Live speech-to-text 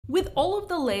With all of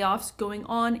the layoffs going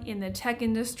on in the tech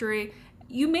industry,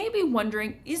 you may be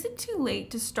wondering, is it too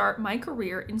late to start my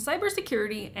career in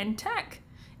cybersecurity and tech?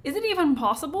 Is it even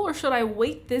possible, or should I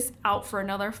wait this out for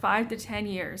another 5 to 10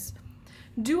 years?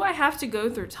 Do I have to go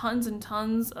through tons and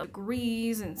tons of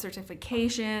degrees and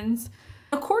certifications?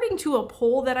 According to a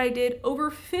poll that I did, over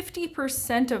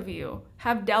 50% of you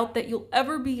have doubt that you'll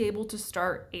ever be able to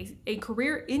start a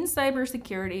career in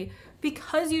cybersecurity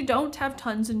because you don't have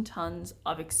tons and tons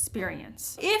of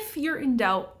experience. If you're in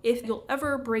doubt if you'll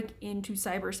ever break into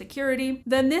cybersecurity,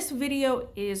 then this video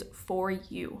is for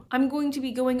you. I'm going to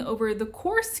be going over the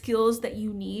core skills that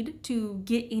you need to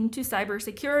get into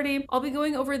cybersecurity. I'll be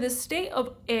going over the state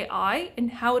of AI and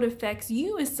how it affects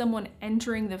you as someone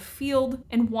entering the field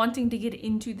and wanting to get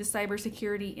into the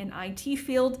cybersecurity and IT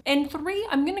field. And 3,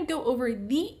 I'm going to go over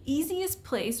the easiest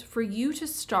place for you to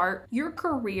start your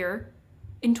career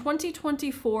in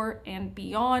 2024 and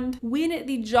beyond, when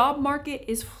the job market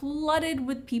is flooded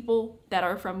with people that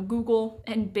are from Google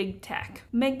and big tech,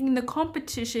 making the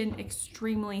competition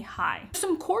extremely high.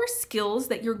 Some core skills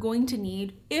that you're going to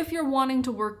need if you're wanting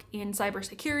to work in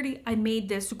cybersecurity, I made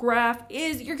this graph,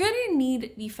 is you're going to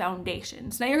need the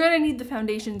foundations. Now, you're going to need the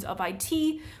foundations of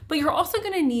IT, but you're also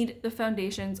going to need the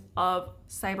foundations of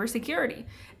cybersecurity.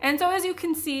 And so as you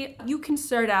can see, you can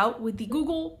start out with the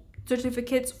Google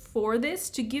certificates for this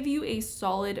to give you a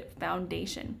solid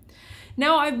foundation.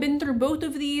 Now, I've been through both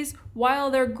of these. While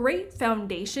they're great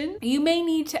foundation, you may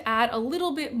need to add a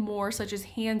little bit more, such as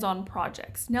hands-on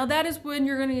projects. Now, that is when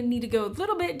you're going to need to go a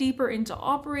little bit deeper into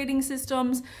operating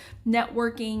systems,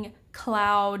 networking,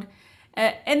 cloud,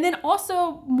 and then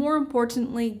also, more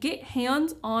importantly, get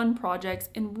hands-on projects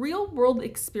and real-world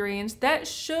experience that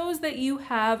shows that you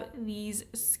have these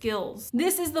skills.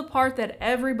 This is the part that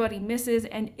everybody misses,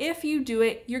 and if you do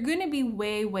it, you're going to be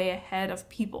way, way ahead of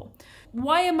people.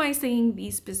 Why am I saying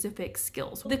these specific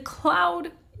skills? The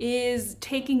cloud is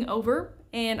taking over,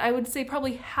 and I would say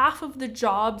probably half of the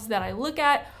jobs that I look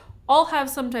at all have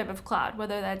some type of cloud,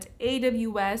 whether that's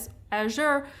AWS,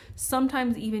 Azure,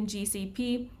 sometimes even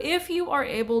GCP. If you are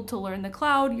able to learn the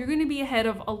cloud, you're going to be ahead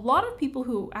of a lot of people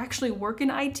who actually work in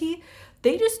IT.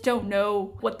 They just don't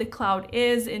know what the cloud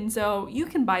is, and so you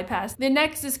can bypass. The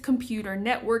next is computer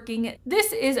networking.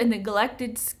 This is a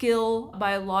neglected skill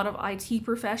by a lot of IT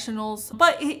professionals,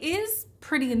 but it is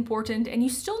pretty important, and you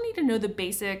still need to know the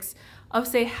basics of,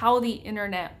 say, how the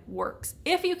internet works.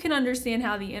 If you can understand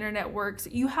how the internet works,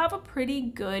 you have a pretty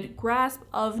good grasp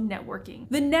of networking.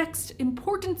 The next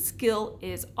important skill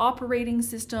is operating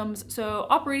systems. So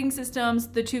operating systems,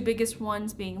 the 2 biggest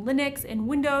ones being Linux and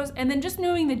Windows, and then just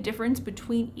knowing the difference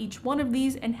between each one of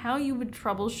these and how you would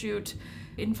troubleshoot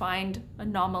and find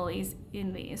anomalies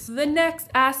in these. The next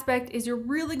aspect is you're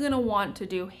really going to want to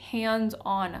do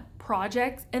hands-on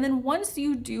projects. And then once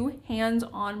you do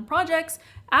hands-on projects,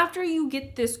 after you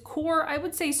get this core, I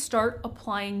would say start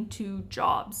applying to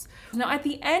jobs. Now, at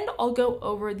the end, I'll go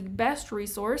over the best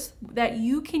resource that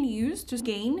you can use to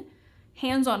gain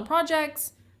hands-on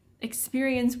projects,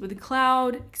 experience with the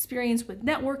cloud, experience with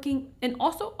networking, and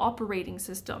also operating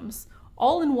systems,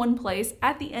 all in one place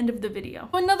at the end of the video.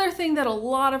 Another thing that a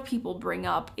lot of people bring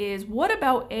up is, what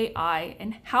about AI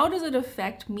and how does it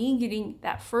affect me getting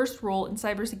that first role in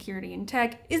cybersecurity and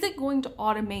tech? Is it going to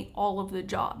automate all of the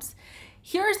jobs?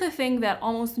 Here's the thing that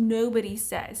almost nobody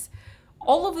says.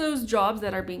 All of those jobs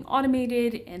that are being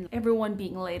automated and everyone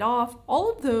being laid off,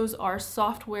 all of those are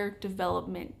software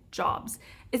development jobs.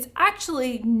 It's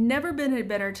actually never been a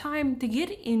better time to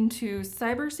get into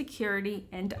cybersecurity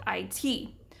and IT.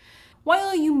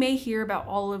 While you may hear about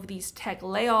all of these tech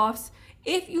layoffs,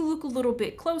 if you look a little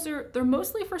bit closer, they're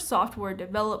mostly for software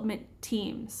development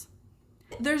teams.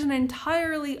 There's an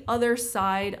entirely other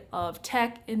side of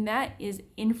tech, and that is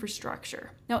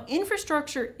infrastructure. Now,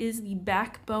 infrastructure is the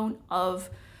backbone of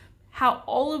how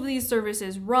all of these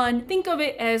services run. Think of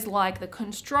it as like the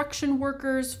construction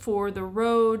workers for the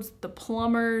roads, the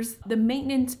plumbers, the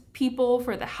maintenance people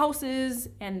for the houses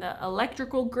and the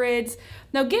electrical grids.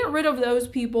 Now get rid of those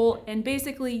people and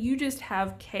basically you just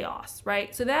have chaos,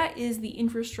 right? So that is the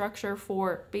infrastructure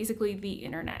for basically the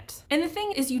internet. And the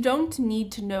thing is, you don't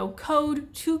need to know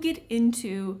code to get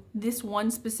into this one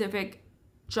specific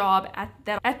job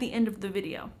at the end of the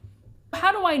video.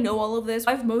 How do I know all of this?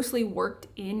 I've mostly worked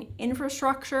in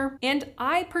infrastructure, and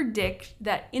I predict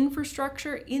that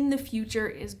infrastructure in the future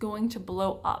is going to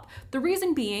blow up. The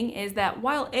reason being is that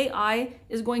while AI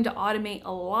is going to automate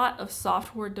a lot of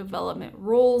software development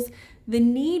roles, the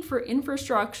need for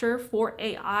infrastructure for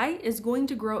AI is going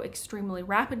to grow extremely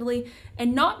rapidly,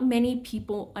 and not many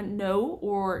people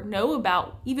know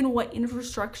about even what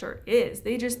infrastructure is.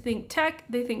 They just think tech,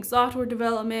 they think software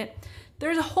development.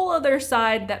 There's a whole other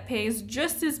side that pays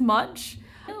just as much,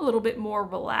 a little bit more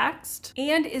relaxed,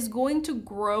 and is going to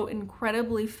grow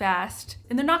incredibly fast,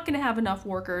 and they're not going to have enough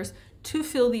workers to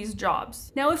fill these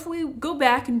jobs. Now, if we go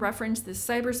back and reference the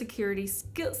cybersecurity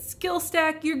skill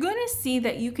stack, you're going to see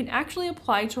that you can actually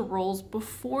apply to roles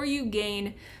before you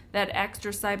gain that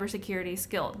extra cybersecurity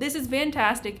skill. This is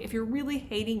fantastic if you're really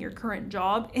hating your current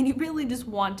job and you really just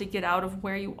want to get out of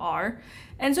where you are.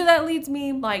 And so that leads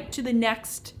me to the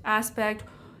next aspect.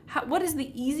 What is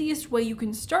the easiest way you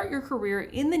can start your career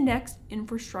in the next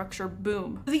infrastructure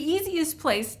boom? The easiest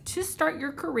place to start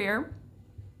your career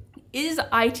is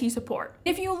IT support.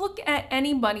 If you look at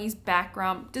anybody's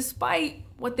background, despite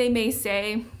what they may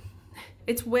say,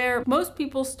 it's where most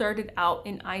people started out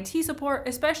in IT support,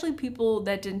 especially people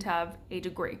that didn't have a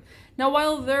degree. Now,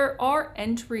 while there are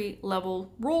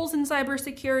entry-level roles in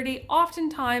cybersecurity,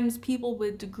 oftentimes people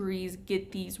with degrees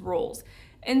get these roles.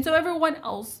 And so everyone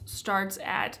else starts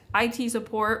at IT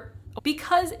support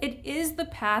because it is the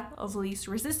path of least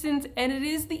resistance and it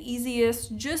is the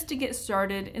easiest just to get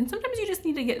started. And sometimes you just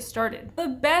need to get started. The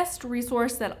best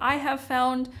resource that I have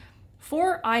found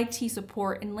for IT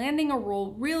support and landing a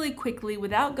role really quickly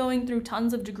without going through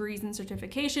tons of degrees and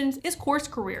certifications is Course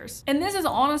Careers. And this is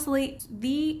honestly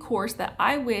the course that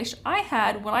I wish I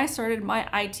had when I started my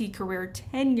IT career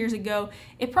 10 years ago.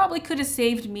 It probably could have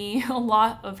saved me a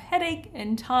lot of headache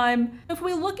and time. If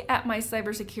we look at my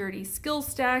cybersecurity skill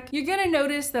stack, you're gonna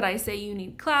notice that I say you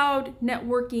need cloud,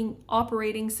 networking,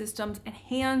 operating systems, and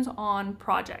hands-on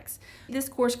projects. This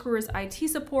Course Careers IT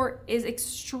support is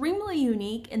extremely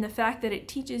unique in the fact that it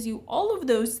teaches you all of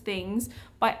those things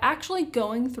by actually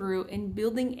going through and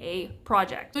building a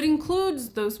project. So it includes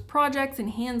those projects and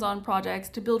hands-on projects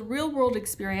to build real-world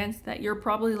experience that you're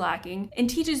probably lacking, and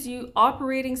teaches you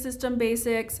operating system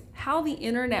basics, how the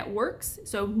internet works,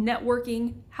 so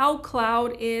networking, how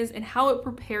cloud is, and how it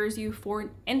prepares you for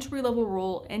an entry-level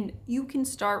role, and you can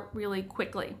start really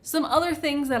quickly. Some other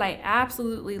things that I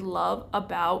absolutely love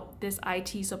about this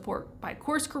IT support by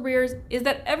Course Careers is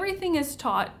that everything is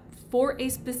taught for a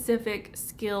specific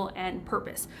skill and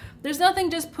purpose. There's nothing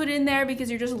just put in there because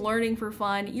you're just learning for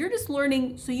fun. You're just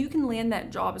learning so you can land that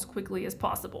job as quickly as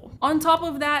possible. On top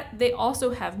of that, they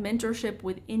also have mentorship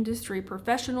with industry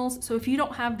professionals. So if you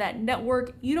don't have that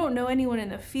network, you don't know anyone in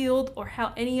the field or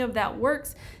how any of that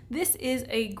works, this is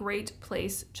a great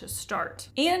place to start.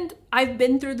 And I've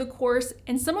been through the course,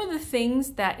 and some of the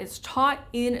things that is taught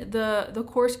in the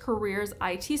Course Careers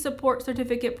IT support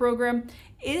certificate program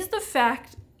is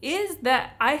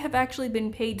that I have actually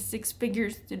been paid 6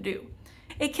 figures to do.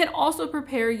 It can also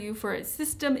prepare you for a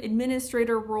system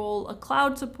administrator role, a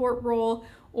cloud support role,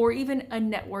 or even a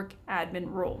network admin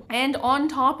role. And on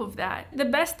top of that, the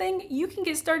best thing, you can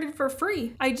get started for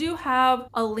free. I do have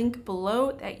a link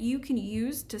below that you can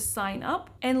use to sign up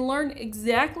and learn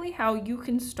exactly how you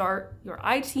can start your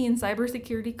IT and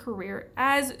cybersecurity career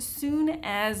as soon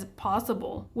as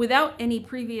possible without any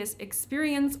previous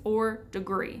experience or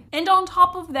degree. And on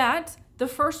top of that, the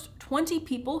first 20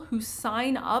 people who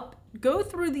sign up, go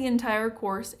through the entire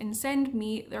course, and send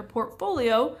me their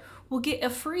portfolio will get a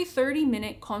free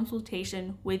 30-minute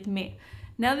consultation with me.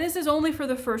 Now, this is only for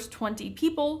the first 20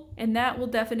 people, and that will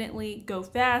definitely go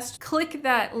fast. Click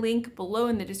that link below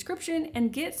in the description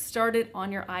and get started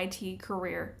on your IT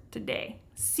career today.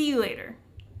 See you later.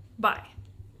 Bye.